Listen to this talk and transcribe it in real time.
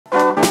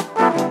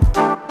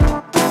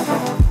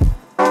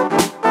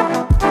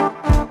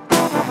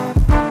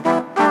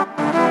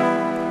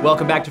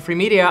welcome back to Free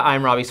Media.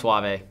 I'm Robby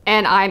Soave.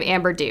 And I'm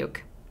Amber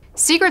Duke.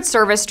 Secret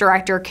Service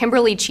Director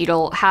Kimberly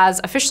Cheadle has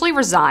officially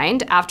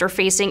resigned after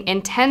facing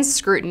intense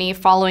scrutiny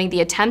following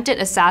the attempted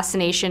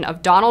assassination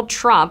of Donald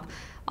Trump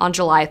on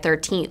July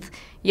 13th.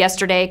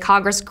 Yesterday,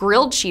 Congress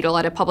grilled Cheadle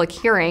at a public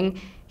hearing.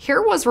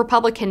 Here was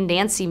Republican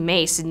Nancy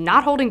Mace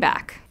not holding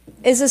back.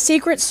 Is the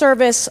Secret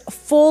Service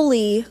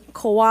fully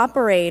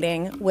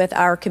cooperating with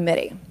our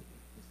committee?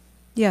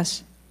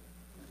 Yes.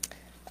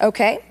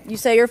 Okay, you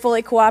say you're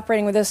fully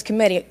cooperating with this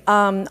committee.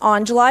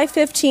 On July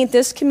 15th,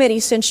 this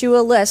committee sent you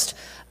a list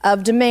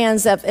of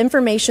demands of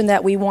information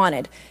that we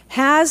wanted.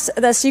 Has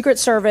the Secret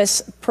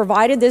Service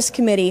provided this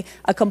committee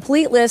a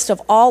complete list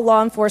of all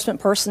law enforcement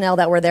personnel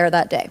that were there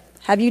that day?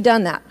 Have you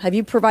done that? Have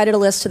you provided a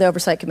list to the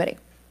Oversight Committee?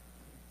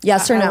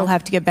 Yes or no? I will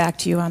have to get back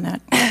to you on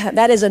that.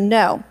 That is a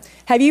no.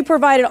 Have you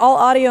provided all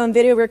audio and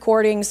video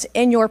recordings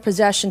in your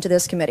possession to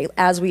this committee,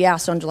 as we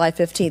asked on July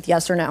 15th?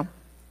 Yes or no?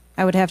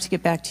 I would have to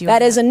get back to you.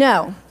 That is a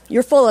no.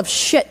 You're full of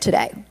shit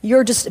today.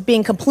 You're just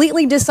being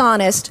completely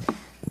dishonest.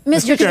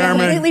 Mr.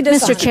 Chairman.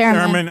 Mr.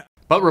 Chairman.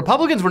 But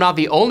Republicans were not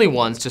the only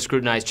ones to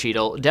scrutinize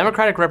Cheadle.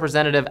 Democratic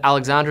Representative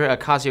Alexandria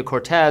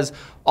Ocasio-Cortez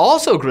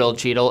also grilled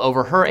Cheadle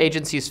over her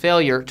agency's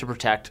failure to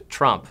protect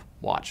Trump.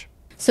 Watch.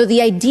 So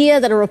the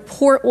idea that a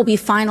report will be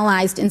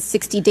finalized in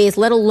 60 days,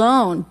 let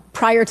alone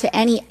prior to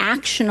any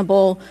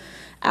actionable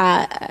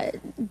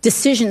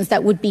decisions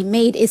that would be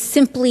made, is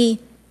simply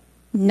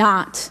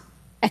not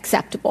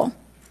acceptable.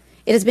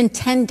 It has been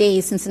 10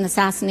 days since an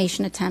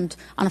assassination attempt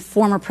on a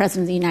former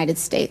president of the United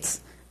States,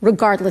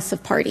 regardless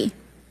of party.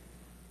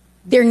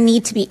 There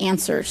need to be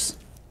answers.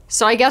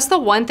 So I guess the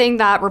one thing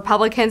that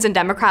Republicans and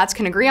Democrats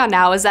can agree on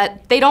now is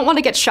that they don't want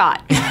to get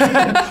shot.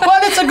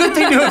 Well, that's a good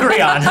thing to agree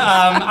on.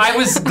 I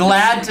was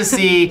glad to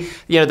see,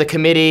 the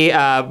committee,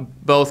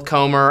 both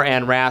Comer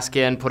and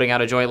Raskin, putting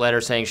out a joint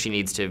letter saying she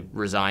needs to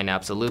resign,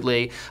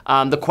 absolutely.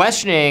 The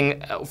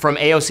questioning from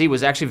AOC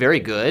was actually very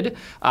good.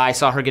 I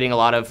saw her getting a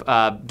lot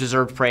of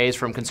deserved praise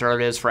from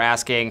conservatives for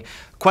asking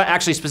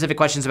actually specific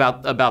questions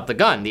about the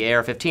gun, the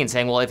AR-15,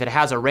 saying, well, if it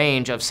has a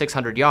range of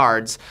 600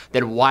 yards,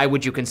 then why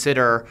would you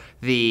consider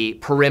the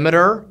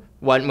perimeter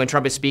when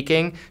Trump is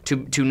speaking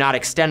to not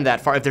extend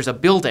that far? If there's a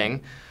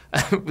building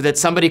that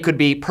somebody could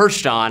be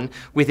perched on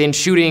within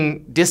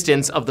shooting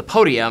distance of the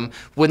podium,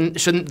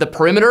 shouldn't the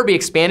perimeter be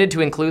expanded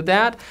to include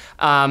that?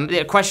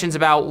 Questions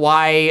about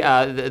why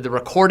the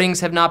recordings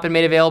have not been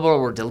made available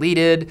or were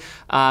deleted.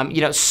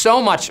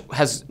 So much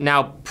has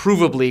now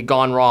provably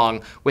gone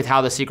wrong with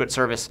how the Secret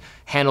Service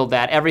handled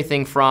that.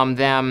 Everything from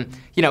them,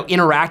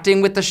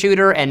 interacting with the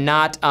shooter and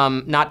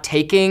not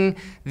taking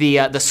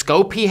the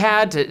scope he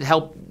had to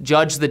help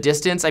judge the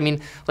distance. I mean,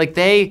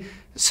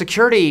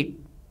 security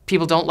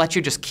people don't let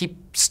you just keep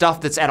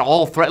stuff that's at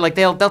all threat. Like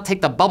they'll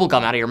take the bubble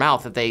gum out of your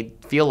mouth if they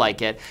feel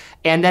like it.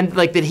 And then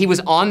that he was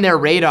on their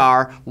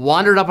radar,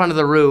 wandered up onto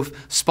the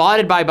roof,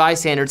 spotted by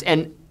bystanders,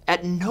 and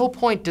at no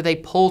point do they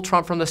pull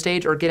Trump from the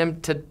stage or get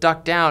him to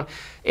duck down.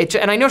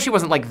 And I know she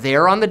wasn't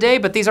there on the day,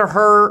 but these are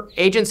her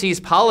agency's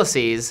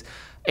policies.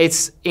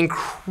 It's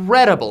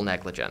incredible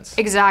negligence.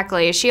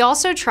 Exactly. She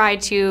also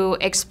tried to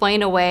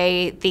explain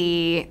away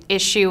the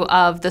issue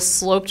of the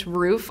sloped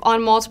roof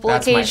on multiple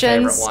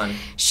occasions. That's my favorite one.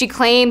 She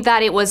claimed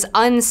that it was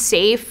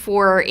unsafe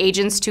for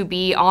agents to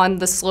be on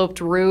the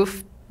sloped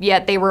roof,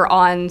 yet they were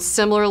on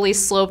similarly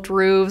sloped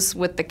roofs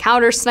with the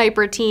counter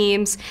sniper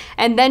teams.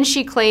 And then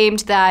she claimed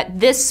that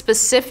this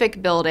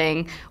specific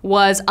building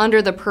was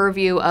under the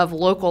purview of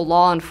local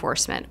law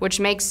enforcement, which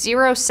makes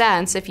zero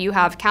sense if you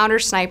have counter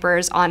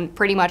snipers on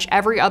pretty much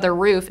every other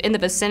roof in the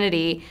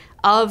vicinity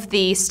of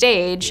the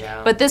stage,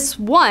 but this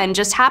one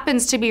just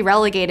happens to be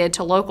relegated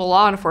to local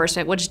law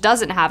enforcement, which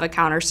doesn't have a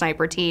counter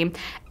sniper team.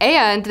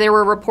 And there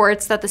were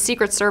reports that the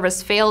Secret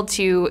Service failed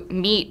to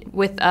meet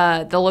with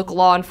the local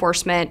law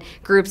enforcement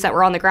groups that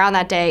were on the ground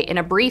that day in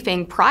a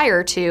briefing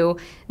prior to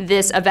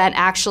this event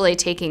actually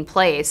taking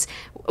place.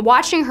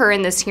 Watching her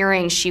in this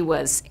hearing, she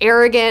was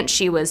arrogant,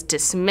 she was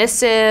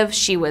dismissive,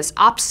 she was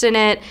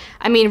obstinate.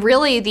 I mean,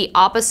 really the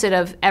opposite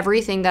of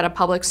everything that a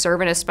public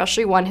servant,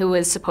 especially one who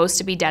is supposed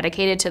to be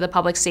dedicated to the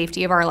public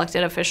safety of our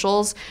elected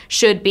officials,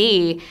 should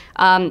be.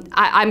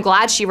 I'm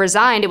glad she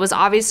resigned. It was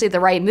obviously the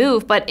right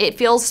move, but it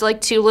feels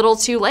like too little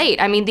too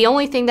late. I mean, the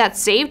only thing that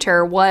saved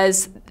her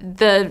was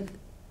the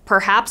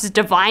perhaps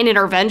divine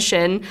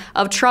intervention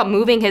of Trump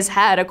moving his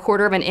head a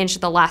quarter of an inch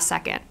at the last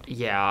second.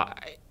 Yeah,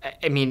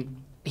 I mean,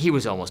 he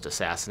was almost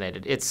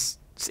assassinated. It's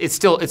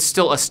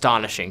still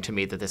astonishing to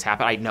me that this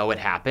happened. I know it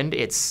happened.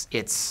 It's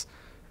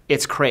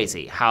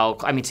crazy how,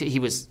 I mean, he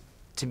was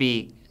to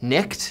be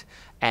nicked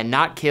and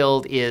not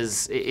killed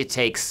it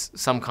takes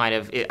some kind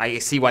of, I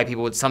see why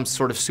people would, some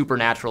sort of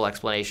supernatural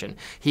explanation.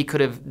 He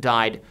could have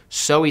died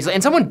so easily,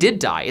 and someone did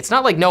die. It's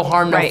not like no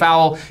harm, no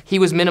foul. He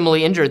was minimally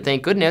injured,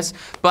 thank goodness,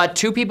 but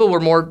 2 people were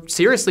more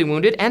seriously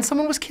wounded and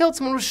someone was killed.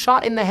 Someone was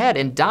shot in the head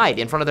and died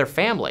in front of their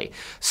family.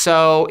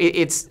 So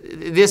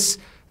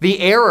the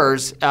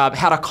errors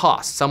had a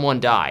cost. Someone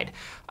died.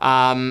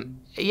 Law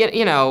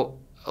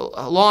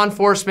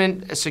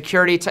enforcement,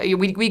 security,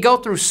 we go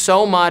through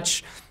so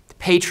much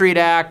Patriot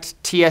Act,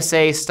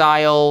 TSA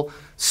style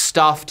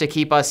stuff to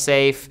keep us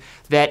safe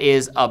that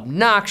is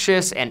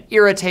obnoxious and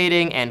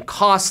irritating and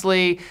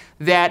costly,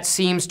 that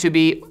seems to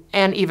be,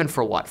 and even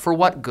for what? For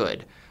what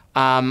good?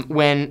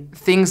 When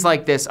things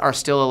like this are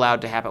still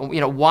allowed to happen.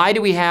 Why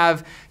do we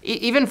have,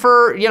 even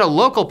for,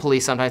 local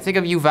police sometimes, think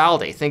of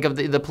Uvalde, think of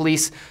the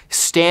police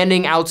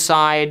standing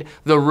outside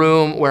the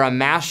room where a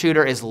mass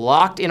shooter is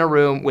locked in a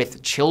room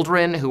with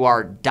children who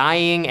are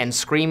dying and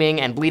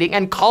screaming and bleeding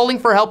and calling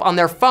for help on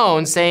their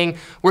phone saying,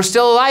 we're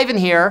still alive in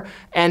here,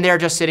 and they're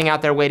just sitting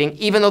out there waiting,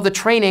 even though the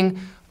training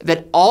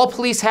that all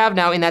police have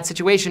now in that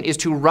situation is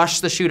to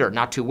rush the shooter,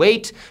 not to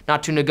wait,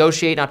 not to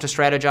negotiate, not to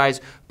strategize,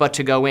 but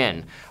to go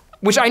in.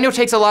 Which I know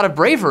takes a lot of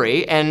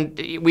bravery, and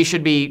we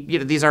should be,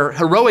 these are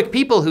heroic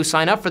people who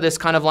sign up for this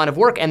kind of line of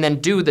work and then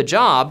do the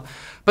job,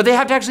 but they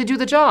have to actually do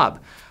the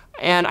job.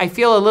 And I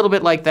feel a little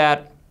bit like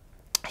that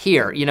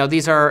here.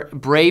 These are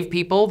brave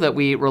people that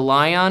we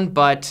rely on,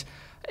 but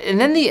and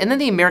then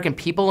the American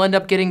people end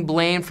up getting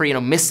blamed for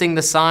missing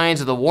the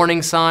signs or the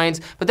warning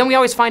signs. But then we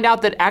always find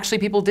out that actually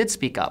people did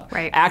speak up.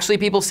 Right. Actually,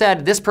 people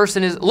said this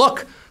person is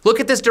look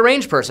at this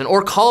deranged person,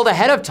 or called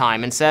ahead of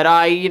time and said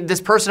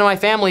this person in my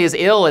family is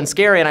ill and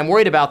scary and I'm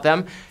worried about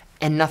them.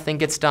 And nothing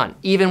gets done,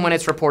 even when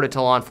it's reported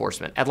to law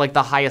enforcement at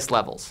the highest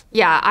levels.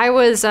 Yeah, I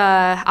was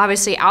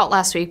obviously out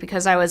last week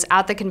because I was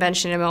at the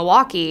convention in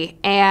Milwaukee,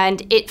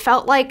 and it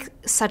felt like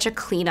such a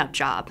cleanup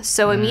job.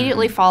 So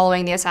immediately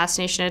following the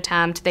assassination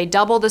attempt, they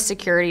doubled the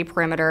security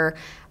perimeter.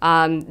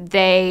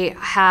 They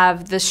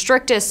have the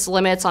strictest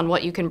limits on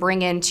what you can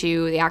bring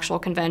into the actual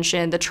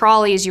convention. The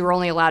trolleys, you were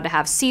only allowed to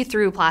have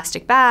see-through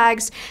plastic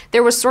bags.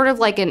 There was sort of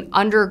like an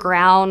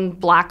underground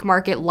black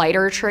market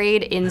lighter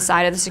trade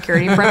inside of the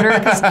security perimeter.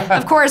 Because,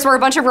 of course, we're a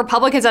bunch of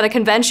Republicans at a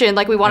convention.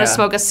 We want to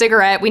smoke a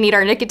cigarette. We need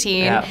our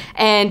nicotine. Yeah.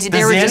 And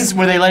they were just...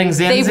 Were they letting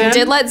Zins in? They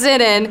did let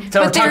Zin in.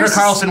 So Tucker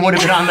Carlson would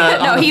have been on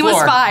the No, he floor.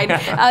 was fine.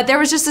 There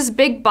was just this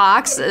big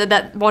box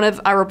that one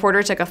of our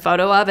reporter took a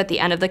photo of at the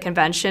end of the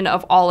convention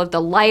of all of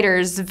the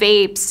lighters,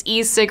 vapes,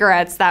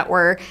 e-cigarettes that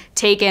were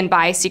taken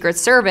by Secret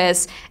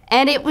Service.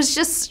 And it was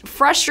just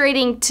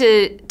frustrating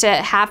to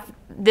have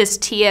this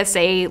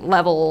TSA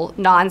level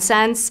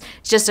nonsense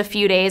just a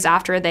few days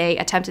after they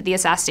attempted the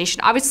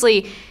assassination.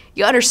 Obviously,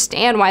 you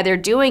understand why they're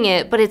doing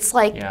it, but it's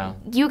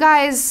you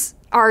guys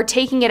are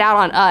taking it out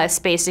on us,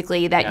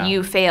 basically, that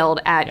you failed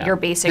at your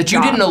basic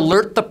job. That you didn't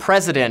alert the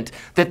president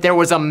that there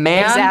was a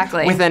man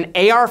with an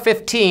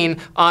AR-15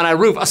 on a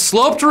roof, a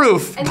sloped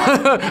roof,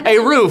 a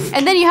roof.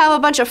 And then you have a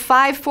bunch of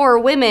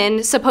 5'4"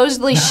 women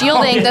supposedly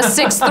shielding the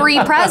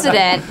 6'3"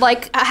 president.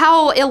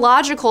 How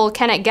illogical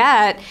can it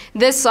get?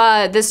 This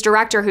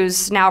director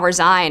who's now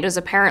resigned was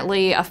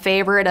apparently a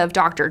favorite of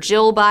Dr.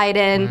 Jill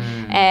Biden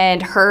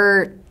and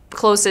her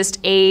closest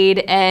aide,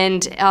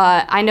 and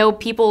I know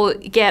people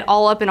get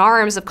all up in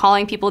arms of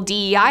calling people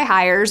DEI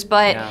hires,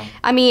 but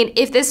I mean,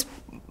 if this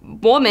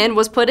woman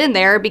was put in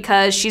there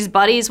because she's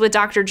buddies with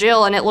Dr.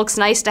 Jill and it looks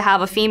nice to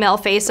have a female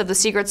face of the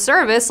Secret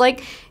Service,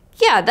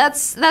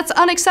 that's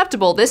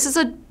unacceptable. This is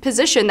a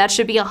position that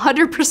should be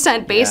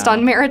 100% based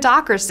on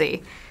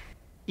meritocracy.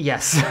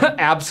 Yes,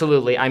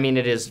 absolutely. I mean,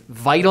 it is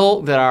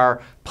vital that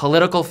our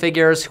political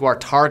figures who are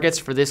targets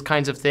for these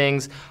kinds of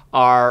things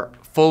are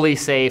fully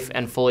safe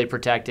and fully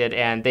protected,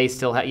 and they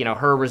still have,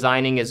 her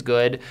resigning is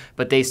good,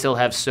 but they still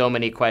have so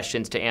many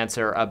questions to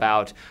answer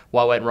about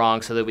what went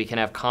wrong so that we can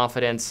have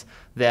confidence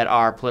that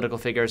our political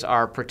figures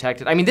are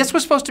protected. I mean, this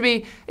was supposed to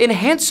be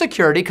enhanced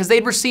security because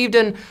they'd received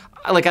an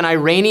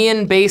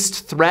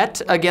Iranian-based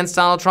threat against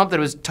Donald Trump that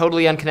was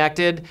totally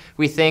unconnected,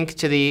 we think,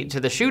 to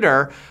the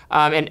shooter,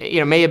 and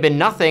may have been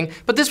nothing,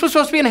 but this was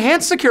supposed to be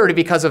enhanced security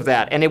because of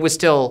that, and it was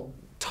still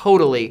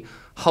totally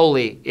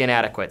wholly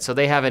inadequate. So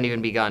they haven't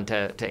even begun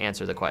to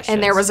answer the questions.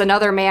 And there was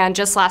another man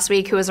just last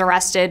week who was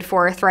arrested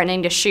for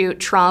threatening to shoot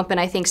Trump and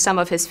I think some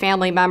of his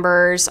family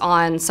members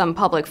on some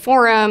public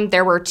forum.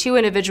 There were two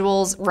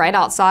individuals right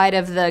outside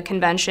of the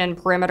convention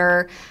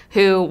perimeter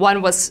who,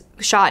 one was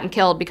shot and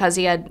killed because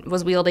he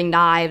was wielding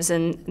knives,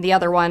 and the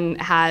other one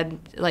had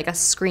a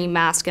scream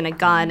mask and a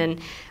gun,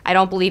 and I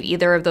don't believe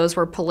either of those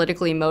were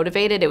politically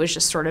motivated. It was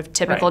just sort of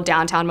typical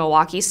downtown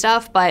Milwaukee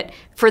stuff, but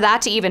for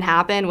that to even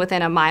happen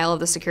within a mile of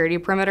the security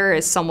perimeter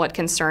is somewhat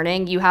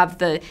concerning. You have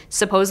the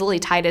supposedly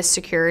tightest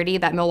security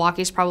that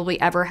Milwaukee's probably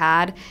ever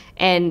had,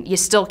 and you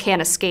still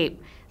can't escape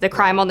the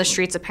crime on the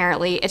streets,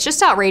 apparently. It's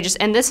just outrageous.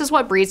 And this is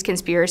what breeds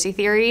conspiracy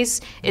theories,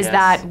 is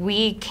that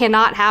we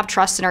cannot have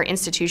trust in our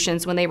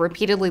institutions when they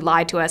repeatedly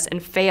lie to us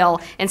and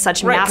fail in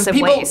such massive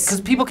ways.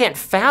 Because people can't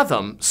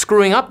fathom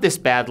screwing up this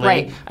badly.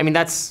 Right. I mean,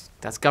 that's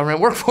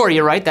government work for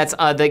you, right? That's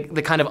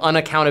the kind of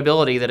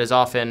unaccountability that is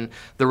often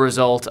the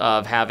result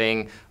of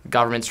having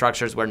government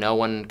structures where no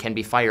one can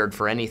be fired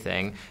for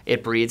anything.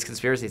 It breeds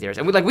conspiracy theories.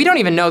 And we don't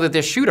even know that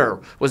this shooter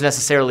was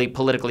necessarily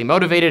politically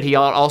motivated. He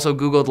also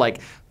Googled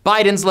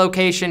Biden's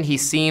location. He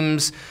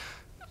seems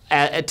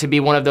to be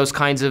one of those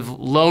kinds of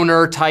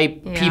loner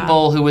type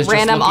people who was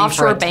random just looking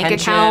offshore for attention.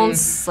 bank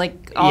accounts,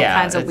 all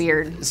kinds of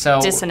weird,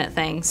 dissonant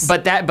things.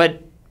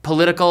 But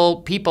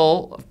political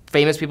people,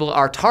 famous people,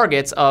 are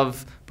targets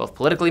of both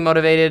politically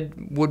motivated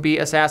would-be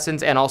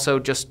assassins and also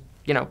just,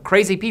 you know,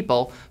 crazy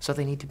people, so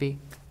they need to be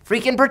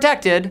freaking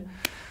protected.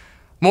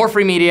 More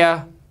free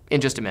media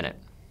in just a minute.